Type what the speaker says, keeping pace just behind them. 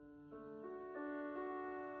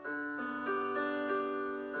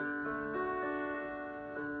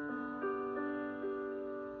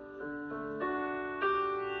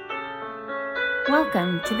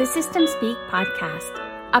Welcome to the System Speak podcast,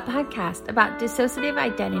 a podcast about dissociative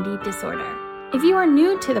identity disorder. If you are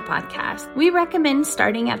new to the podcast, we recommend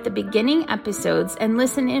starting at the beginning episodes and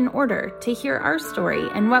listen in order to hear our story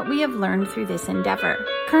and what we have learned through this endeavor.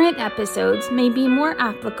 Current episodes may be more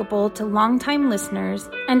applicable to longtime listeners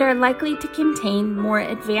and are likely to contain more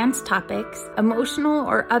advanced topics, emotional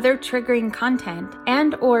or other triggering content,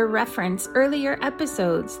 and or reference earlier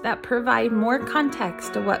episodes that provide more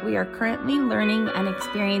context to what we are currently learning and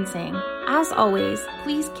experiencing. As always,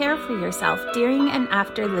 please care for yourself during and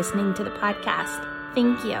after listening to the podcast.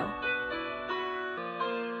 Thank you.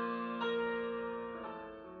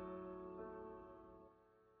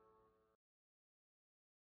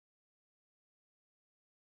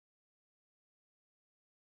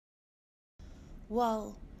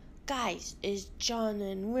 Well, guys, it's John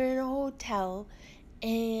and we're in a hotel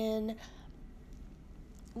and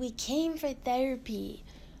we came for therapy,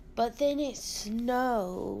 but then it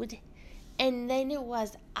snowed and then it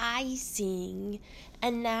was icing,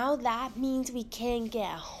 and now that means we can't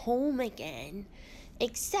get home again.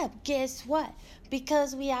 Except, guess what?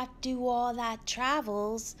 Because we have to do all that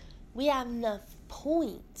travels, we have enough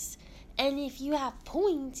points. And if you have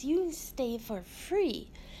points, you can stay for free.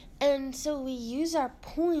 And so we use our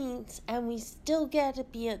points and we still get to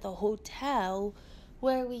be at the hotel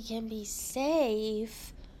where we can be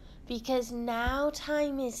safe, because now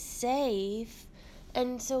time is safe.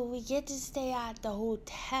 And so we get to stay at the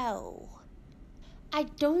hotel. I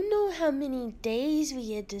don't know how many days we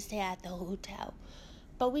get to stay at the hotel,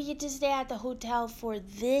 but we get to stay at the hotel for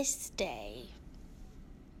this day.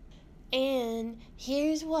 And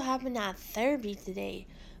here's what happened at therapy today.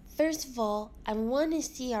 First of all, I want to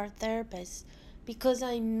see our therapist because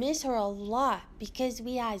I miss her a lot, because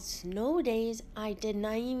we had snow days I did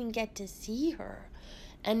not even get to see her.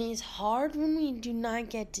 And it's hard when we do not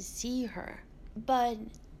get to see her. But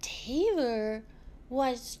Taylor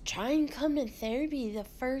was trying to come to therapy the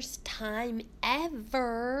first time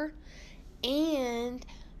ever, and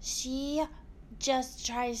she just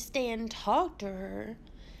tried to stay and talk to her,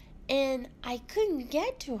 and I couldn't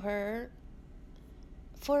get to her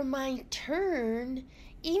for my turn,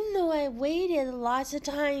 even though I waited lots of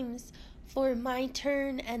times for my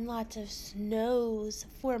turn and lots of snows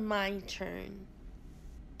for my turn.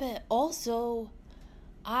 But also,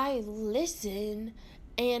 I listen,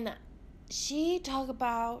 and she talked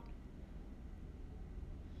about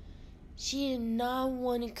she did not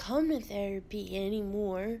want to come to therapy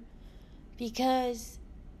anymore because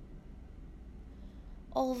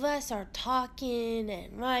all of us are talking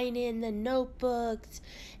and writing the notebooks,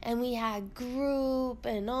 and we had group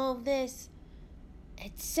and all this.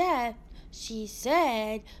 Except she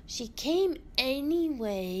said she came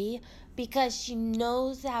anyway because she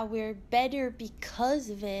knows that we're better because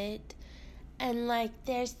of it. And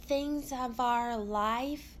there's things of our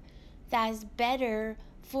life that's better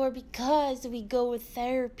for because we go with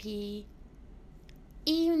therapy.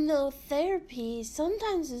 Even though therapy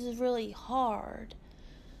sometimes is really hard.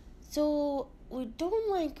 So we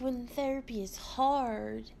don't like when therapy is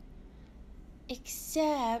hard.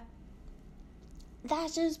 Except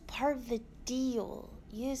that's just part of the deal,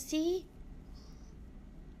 you see?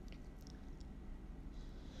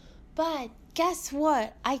 But guess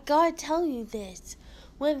what? I gotta tell you this.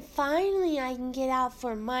 When finally I can get out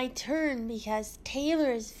for my turn because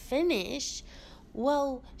Taylor is finished,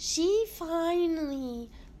 well, she finally,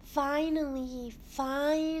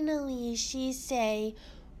 she say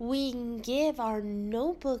we can give our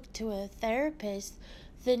notebook to a therapist,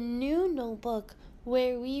 the new notebook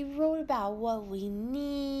where we wrote about what we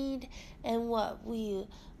need and what we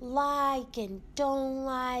like and don't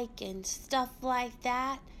like and stuff like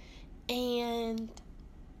that. And,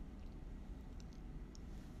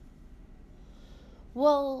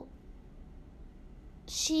 well,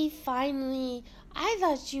 she finally, I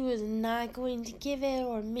thought she was not going to give it,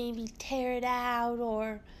 or maybe tear it out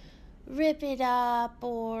or rip it up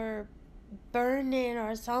or burn it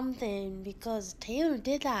or something, because Taylor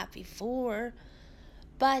did that before.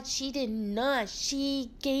 But she did not.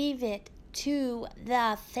 She gave it to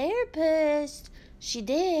the therapist. She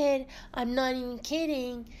did. I'm not even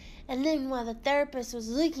kidding. And then while the therapist was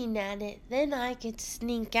looking at it, then I could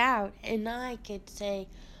sneak out and I could say,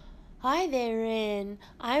 "Hi there, and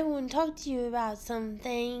I want to talk to you about some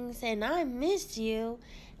things, and I miss you."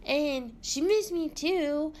 And she missed me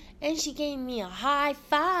too, and she gave me a high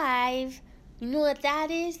five. You know what that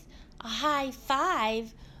is? A high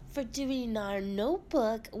five for doing our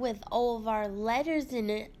notebook with all of our letters in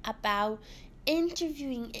it about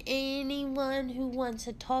interviewing anyone who wants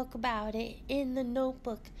to talk about it in the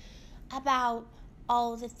notebook, about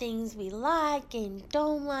all the things we like and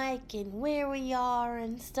don't like and where we are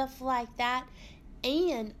and stuff like that.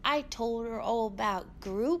 And I told her all about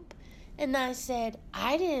group. And I said,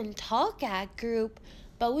 I didn't talk at group,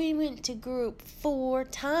 but we went to group 4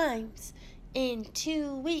 times in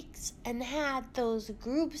 2 weeks and had those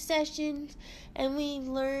group sessions, and we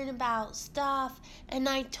learned about stuff. And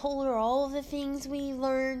I told her all the things we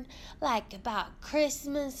learned, like about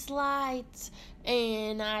Christmas lights,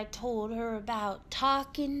 and I told her about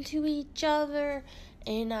talking to each other,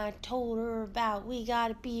 and I told her about we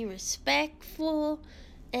gotta be respectful,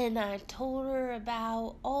 and I told her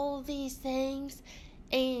about all these things,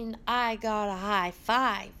 and I got a high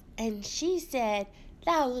five. And she said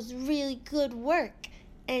that was really good work,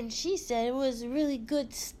 and she said it was really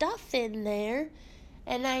good stuff in there.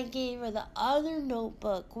 And I gave her the other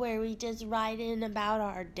notebook where we just write in about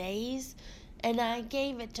our days, and I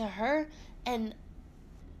gave it to her, and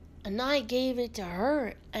I gave it to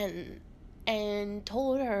her and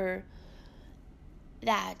told her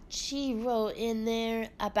that she wrote in there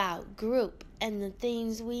about group and the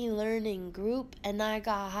things we learn in group, and I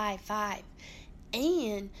got a high five.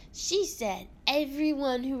 And she said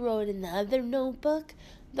everyone who wrote in the other notebook,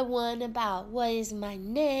 the one about what is my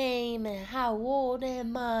name and how old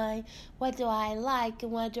am I, what do I like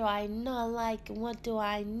and what do I not like and what do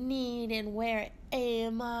I need and where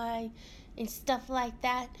am I and stuff like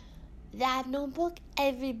that, that notebook,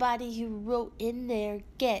 everybody who wrote in there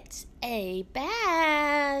gets a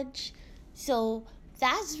badge. So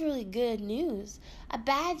that's really good news. A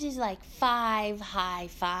badge is like 5 high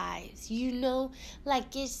fives,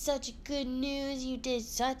 like it's such good news, you did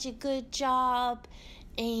such a good job.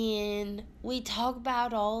 And we talk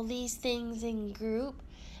about all these things in group,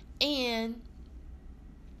 and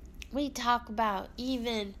we talk about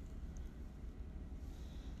and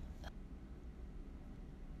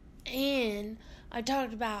I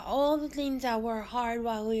talked about all the things that were hard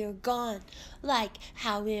while we were gone, like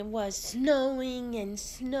how it was snowing, and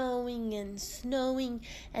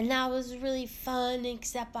that was really fun,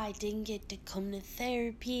 except I didn't get to come to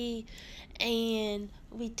therapy. And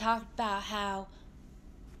we talked about how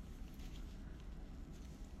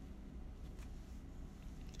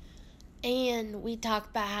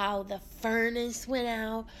the furnace went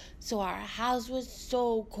out, so our house was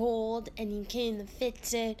so cold, and he came to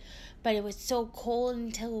fix it, but it was so cold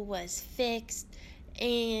until it was fixed,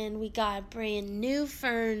 and we got a brand new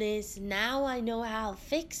furnace. Now I know how to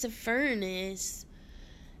fix a furnace.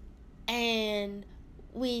 And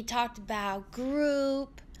we talked about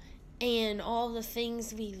group and all the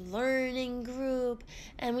things we learn in group,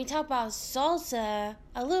 and we talked about salsa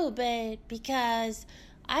a little bit, because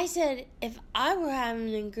I said if I were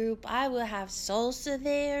having a group, I would have salsa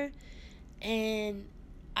there. And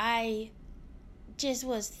I just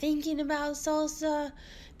was thinking about salsa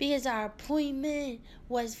because our appointment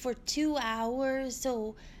was for 2 hours.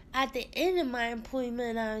 So at the end of my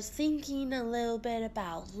appointment, I was thinking a little bit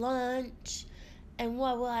about lunch and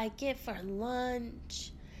what will I get for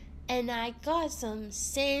lunch. And I got some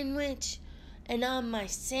sandwich, and on my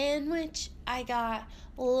sandwich, I got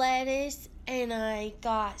lettuce, and I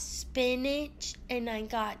got spinach, and I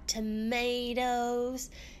got tomatoes,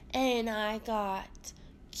 and I got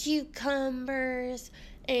cucumbers,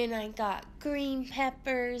 and I got green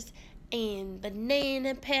peppers and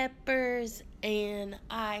banana peppers, and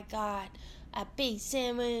I got a big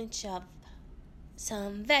sandwich of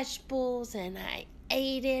some vegetables, and I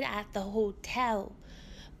ate it at the hotel.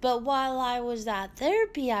 But while I was at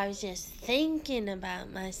therapy, I was just thinking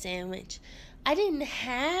about my sandwich. I didn't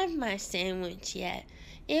have my sandwich yet.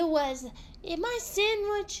 My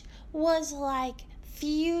sandwich was like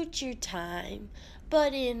future time,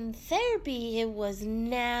 but in therapy it was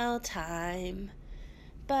now time.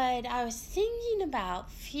 But I was thinking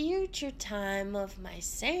about future time of my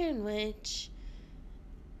sandwich,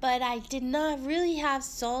 but I did not really have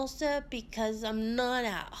salsa because I'm not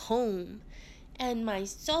at home. And my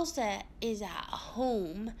salsa is at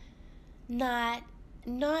home, not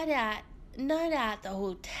at the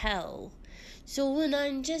hotel. So when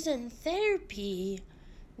I'm just in therapy,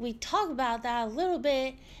 we talk about that a little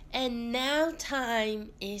bit, and now time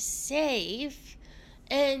is safe.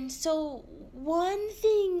 And so one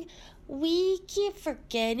thing we keep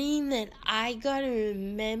forgetting that I gotta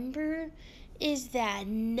remember is that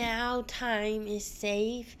now time is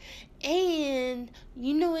safe. And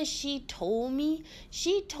you know what she told me?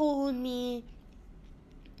 She told me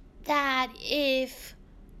that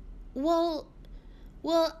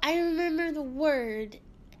I remember the word,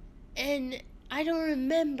 and I don't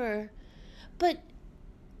remember, but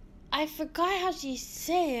I forgot how she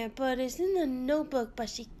said it, but it's in the notebook, but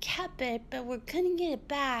she kept it, but we couldn't get it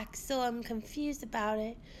back, so I'm confused about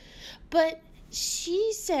it. But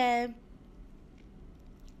she said,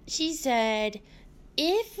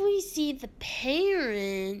 if we see the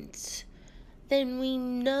parents, then we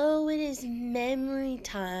know it is memory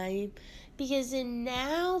time, because in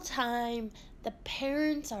now time, the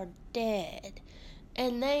parents are dead.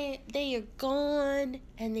 And they are gone,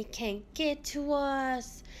 and they can't get to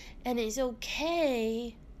us, and it's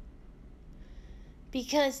okay,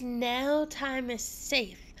 because now time is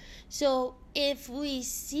safe. So if we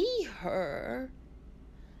see her,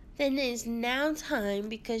 then it's now time,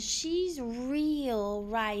 because she's real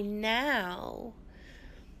right now.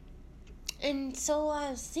 And so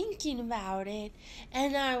I was thinking about it,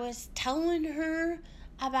 and I was telling her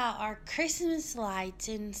about our Christmas lights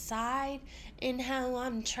inside and how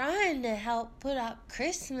I'm trying to help put up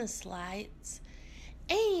Christmas lights.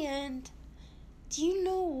 And do you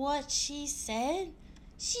know what she said?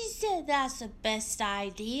 She said that's the best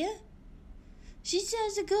idea. She said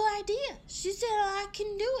it's a good idea. She said I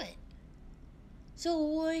can do it. So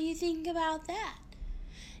what do you think about that?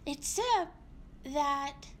 Except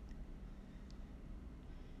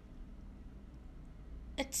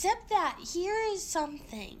that here is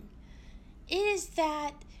something. It is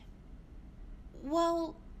that,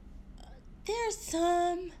 well, there's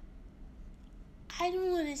some, I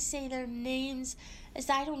don't want to say their names as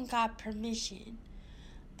I don't got permission,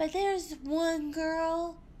 but there's one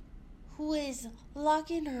girl who is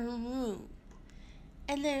locked in her room,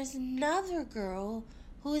 and there's another girl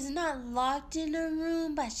who is not locked in her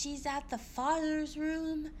room, but she's at the father's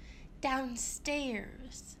room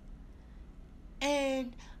downstairs.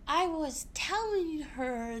 And I was telling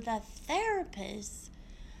her, the therapist,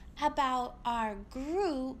 about our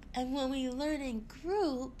group and when we learn in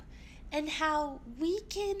group and how we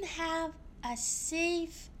can have a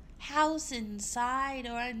safe house inside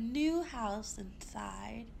or a new house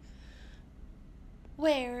inside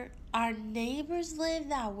where our neighbors live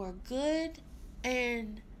that were good,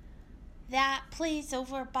 and that place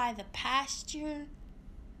over by the pasture.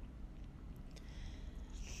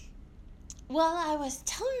 Well, I was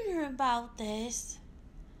telling her about this,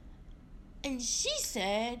 and she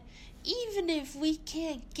said, even if we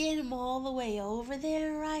can't get them all the way over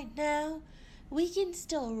there right now, we can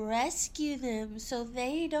still rescue them so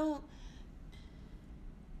they don't.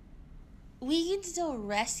 We can still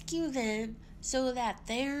rescue them so that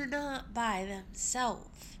they're not by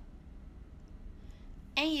themselves.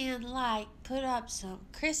 And like put up some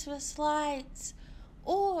Christmas lights,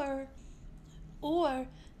 or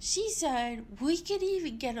she said we could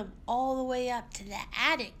even get them all the way up to the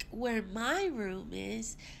attic where my room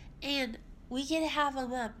is, and we could have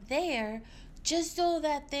them up there just so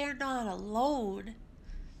that they're not alone.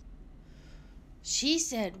 She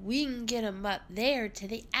said we can get them up there to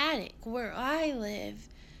the attic where I live,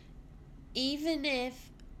 even if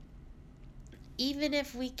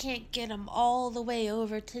we can't get them all the way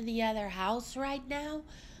over to the other house right now,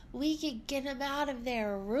 we could get them out of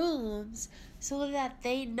their rooms so that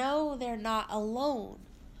they know they're not alone,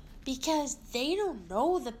 because they don't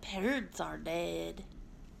know the parents are dead.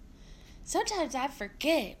 Sometimes I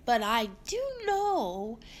forget, but I do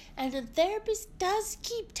know, and the therapist does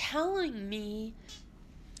keep telling me.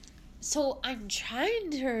 So I'm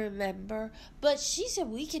trying to remember, but she said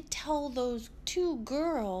we could tell those two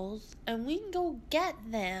girls and we can go get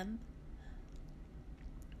them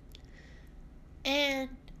and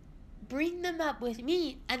bring them up with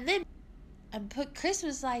me, and then put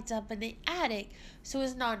Christmas lights up in the attic so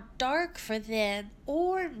it's not dark for them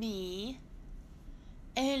or me.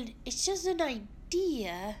 And it's just an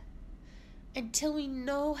idea until we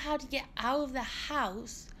know how to get out of the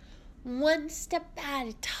house, one step at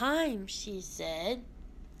a time, she said.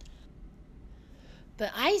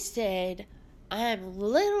 But I said I'm a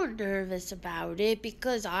little nervous about it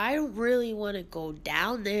because I don't really want to go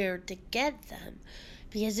down there to get them,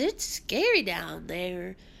 because it's scary down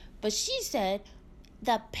there. But she said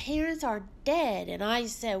the parents are dead, and I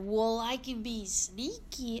said, well, I can be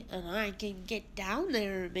sneaky and I can get down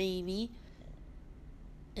there maybe.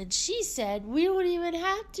 And she said we don't even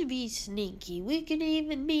have to be sneaky, we can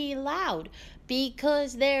even be loud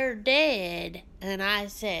because they're dead. And I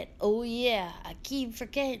said, oh yeah, I keep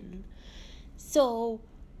forgetting. So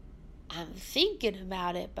I'm thinking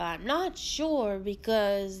about it, but I'm not sure,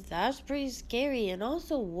 because that's pretty scary. And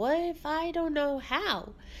also, what if I don't know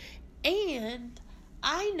how? And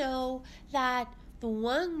I know that the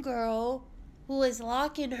one girl who was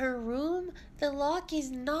locking her room, the lock is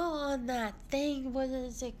not on that thing. What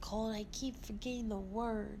is it called? I keep forgetting the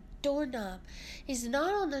word. Doorknob. It's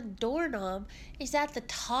not on the doorknob. It's at the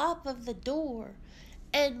top of the door.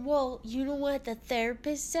 And, well, you know what the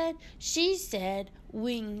therapist said? She said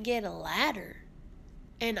we can get a ladder.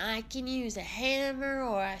 And I can use a hammer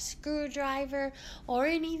or a screwdriver or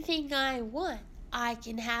anything I want. I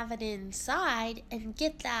can have it inside and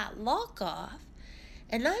get that lock off.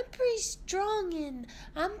 And I'm pretty strong and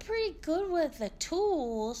I'm pretty good with the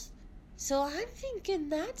tools. So I'm thinking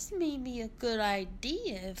that's maybe a good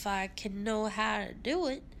idea if I can know how to do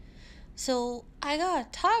it. So I gotta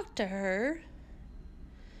talk to her.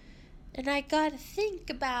 And I gotta think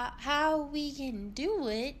about how we can do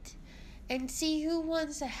it and see who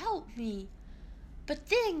wants to help me. But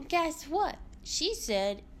then guess what? She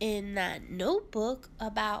said in that notebook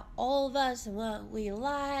about all of us and what we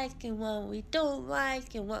like and what we don't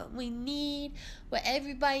like and what we need, where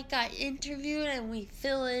everybody got interviewed and we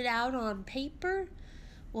fill it out on paper.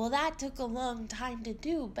 Well, that took a long time to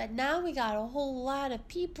do, but now we got a whole lot of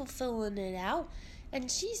people filling it out.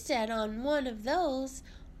 And she said on one of those,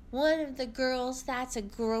 one of the girls that's a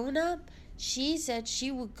grown-up, she said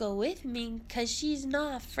she would go with me because she's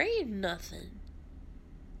not afraid of nothing.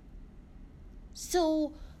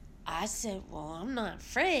 So I said, well, I'm not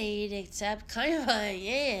afraid, except kind of I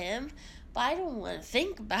am, but I don't want to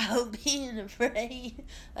think about being afraid,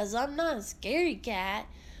 as I'm not a scary cat,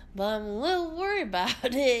 but I'm a little worried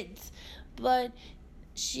about it. But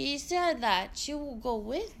she said that she will go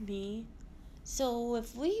with me, so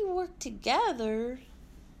if we work together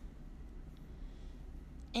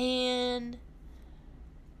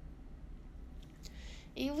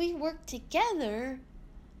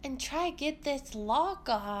and try to get this lock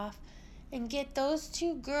off and get those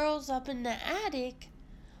two girls up in the attic,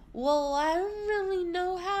 well, I don't really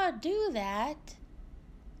know how to do that.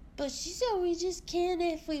 But she said we just can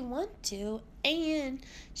if we want to. And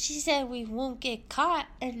she said we won't get caught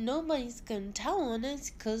and nobody's going to tell on us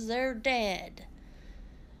because they're dead.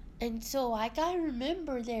 And so I got to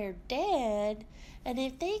remember they're dead. And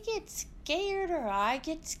if they get scared or I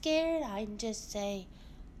get scared, I can just say,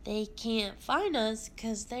 they can't find us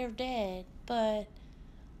because they're dead. But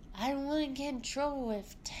I don't want to get in trouble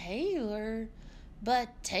with Taylor.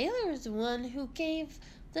 But Taylor's the one who gave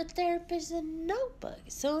the therapist a notebook.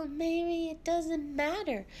 So maybe it doesn't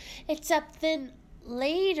matter. Except then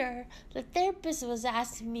later, the therapist was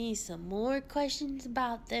asking me some more questions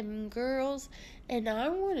about them girls. And I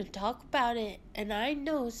want to talk about it. And I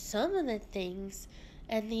know some of the things.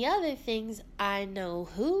 And the other things I know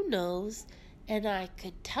who knows. And I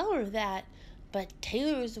could tell her that, but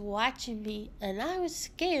Taylor was watching me, and I was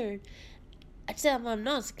scared. Except I'm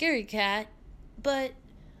not a scary cat, but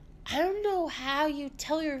I don't know how you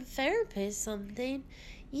tell your therapist something,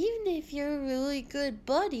 even if you're really good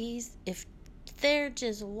buddies, if they're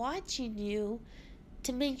just watching you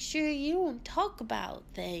to make sure you don't talk about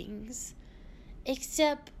things.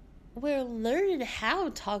 Except we're learning how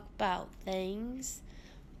to talk about things.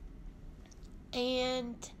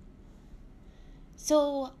 And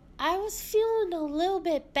so I was feeling a little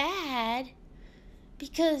bit bad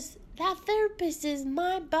because that therapist is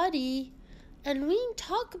my buddy and we can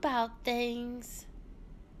talk about things.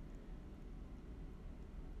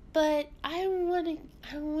 But I don't want to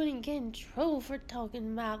get in trouble for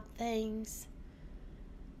talking about things.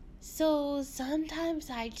 So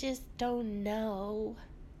sometimes I just don't know.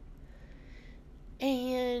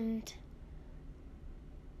 And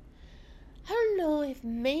I don't know if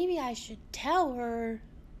maybe I should tell her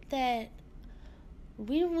that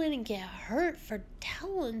we don't want to get hurt for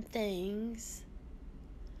telling things.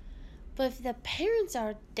 But if the parents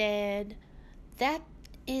are dead, that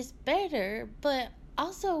is better. But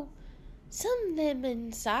also, some of them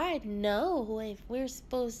inside know if we're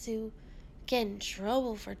supposed to get in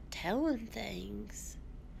trouble for telling things.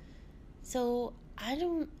 So I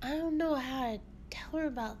don't know how to tell her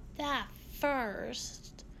about that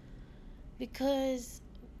first. Because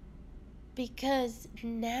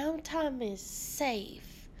now Tom is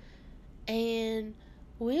safe, and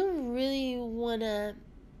we don't really want to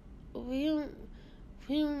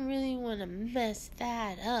mess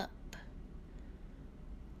that up.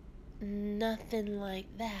 Nothing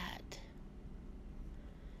like that.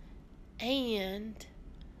 And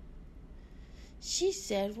she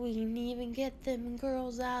said we can even get them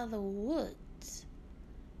girls out of the woods.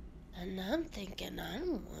 And I'm thinking, I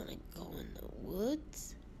don't want to go in the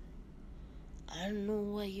woods. I don't know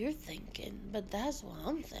what you're thinking, but that's what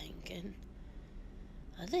I'm thinking.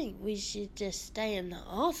 I think we should just stay in the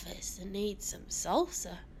office and eat some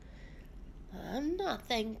salsa. I'm not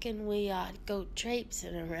thinking we ought to go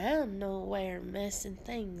traipsing around nowhere messing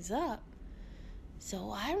things up.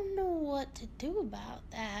 So I don't know what to do about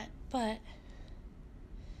that, but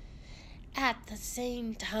at the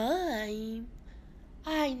same time,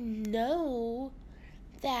 I know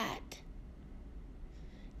that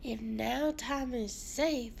if now time is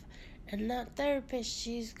safe and that therapist,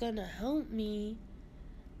 she's gonna help me,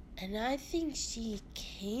 and I think she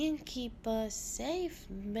can keep us safe,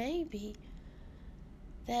 maybe,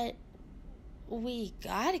 that we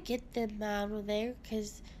gotta get them out of there,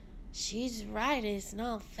 'cause she's right, it's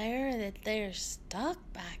not fair that they're stuck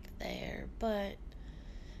back there, but,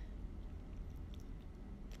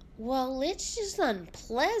 well, it's just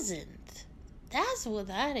unpleasant. That's what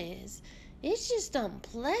that is. It's just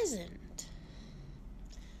unpleasant.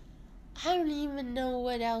 I don't even know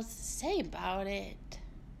what else to say about it.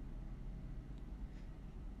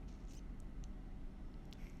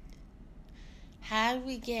 How do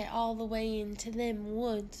we get all the way into them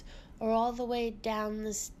woods, or all the way down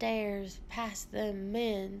the stairs past them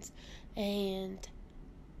men's, and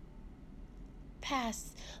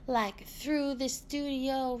past, like, through the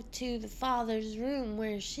studio to the father's room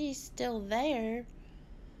where she's still there?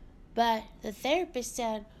 But the therapist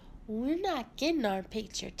said, we're not getting our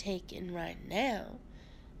picture taken right now.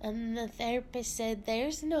 And the therapist said,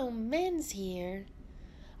 there's no men's here.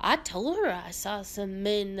 I told her I saw some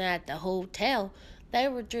men at the hotel. They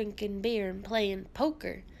were drinking beer and playing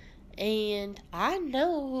poker. And I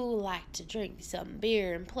know who like to drink some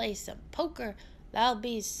beer and play some poker. That'll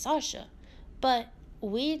be Sasha. But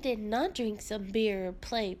we did not drink some beer or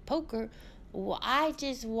play poker. Well, I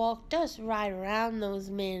just walked us right around those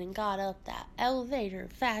men and got up that elevator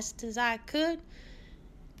fast as I could,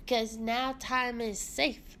 because now time is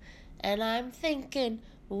safe. And I'm thinking,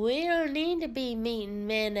 we don't need to be meeting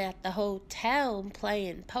men at the hotel and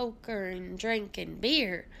playing poker and drinking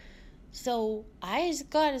beer. So I just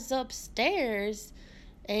got us upstairs,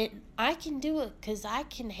 and I can do it because I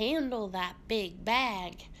can handle that big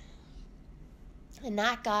bag. And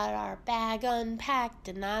I got our bag unpacked,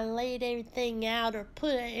 and I laid everything out or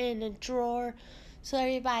put it in a drawer so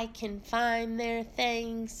everybody can find their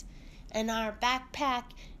things. And our backpack,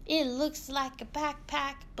 it looks like a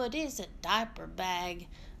backpack, but it's a diaper bag.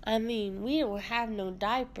 I mean, we don't have no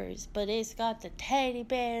diapers, but it's got the teddy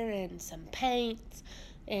bear and some paints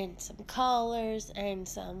and some colors and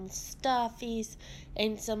some stuffies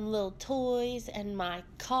and some little toys and my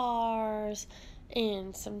cars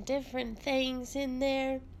and some different things in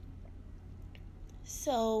there.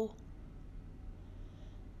 So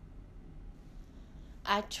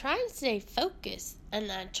I try to stay focused,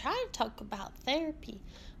 and I try to talk about therapy,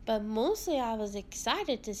 but mostly I was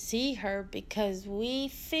excited to see her because we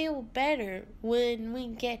feel better when we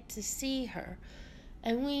get to see her,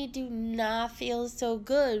 and we do not feel so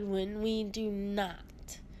good when we do not.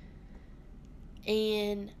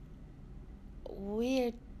 And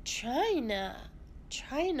we're trying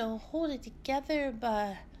to hold it together,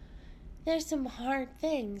 but there's some hard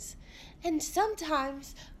things. And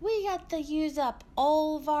sometimes we got to use up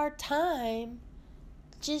all of our time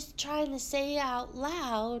just trying to say out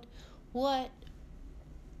loud what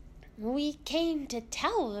we came to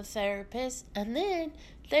tell the therapist, and then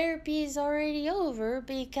therapy is already over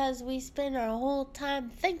because we spent our whole time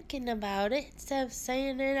thinking about it instead of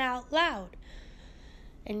saying it out loud.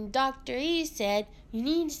 And Dr. E said, you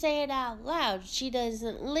need to say it out loud. She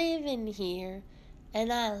doesn't live in here.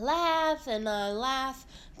 And I laugh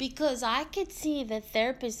because I could see the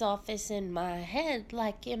therapist's office in my head,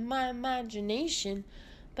 like in my imagination,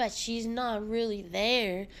 but she's not really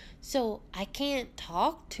there. So I can't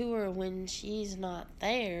talk to her when she's not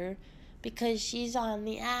there because she's on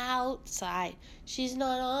the outside. She's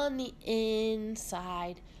not on the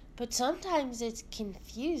inside. But sometimes it's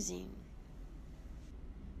confusing.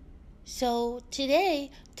 So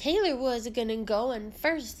today, Taylor was going to go, and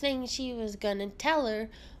first thing she was going to tell her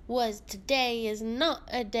was today is not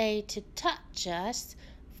a day to touch us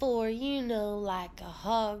for, like a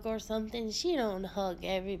hug or something. She don't hug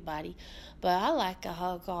everybody, but I like a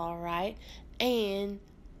hug all right. And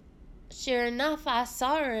sure enough, I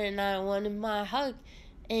saw her and I wanted my hug.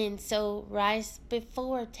 And so right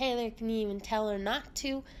before Taylor can even tell her not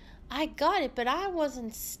to, I got it, but I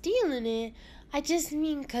wasn't stealing it. I just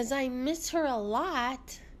mean because I miss her a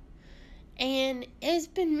lot, and it's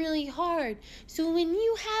been really hard. So when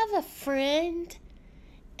you have a friend,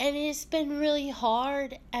 and it's been really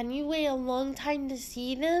hard, and you wait a long time to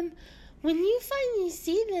see them, when you finally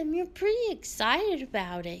see them, you're pretty excited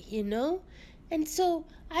about it, And so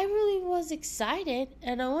I really was excited,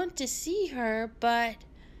 and I want to see her, but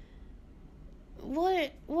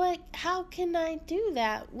how can I do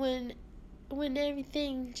that when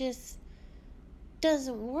everything just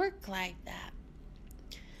doesn't work like that?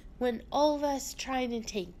 When all of us trying to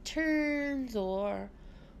take turns, or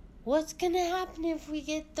what's gonna happen if we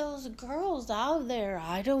get those girls out there?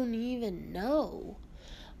 I don't even know.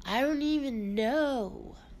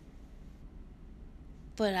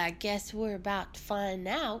 But I guess we're about to find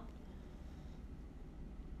out.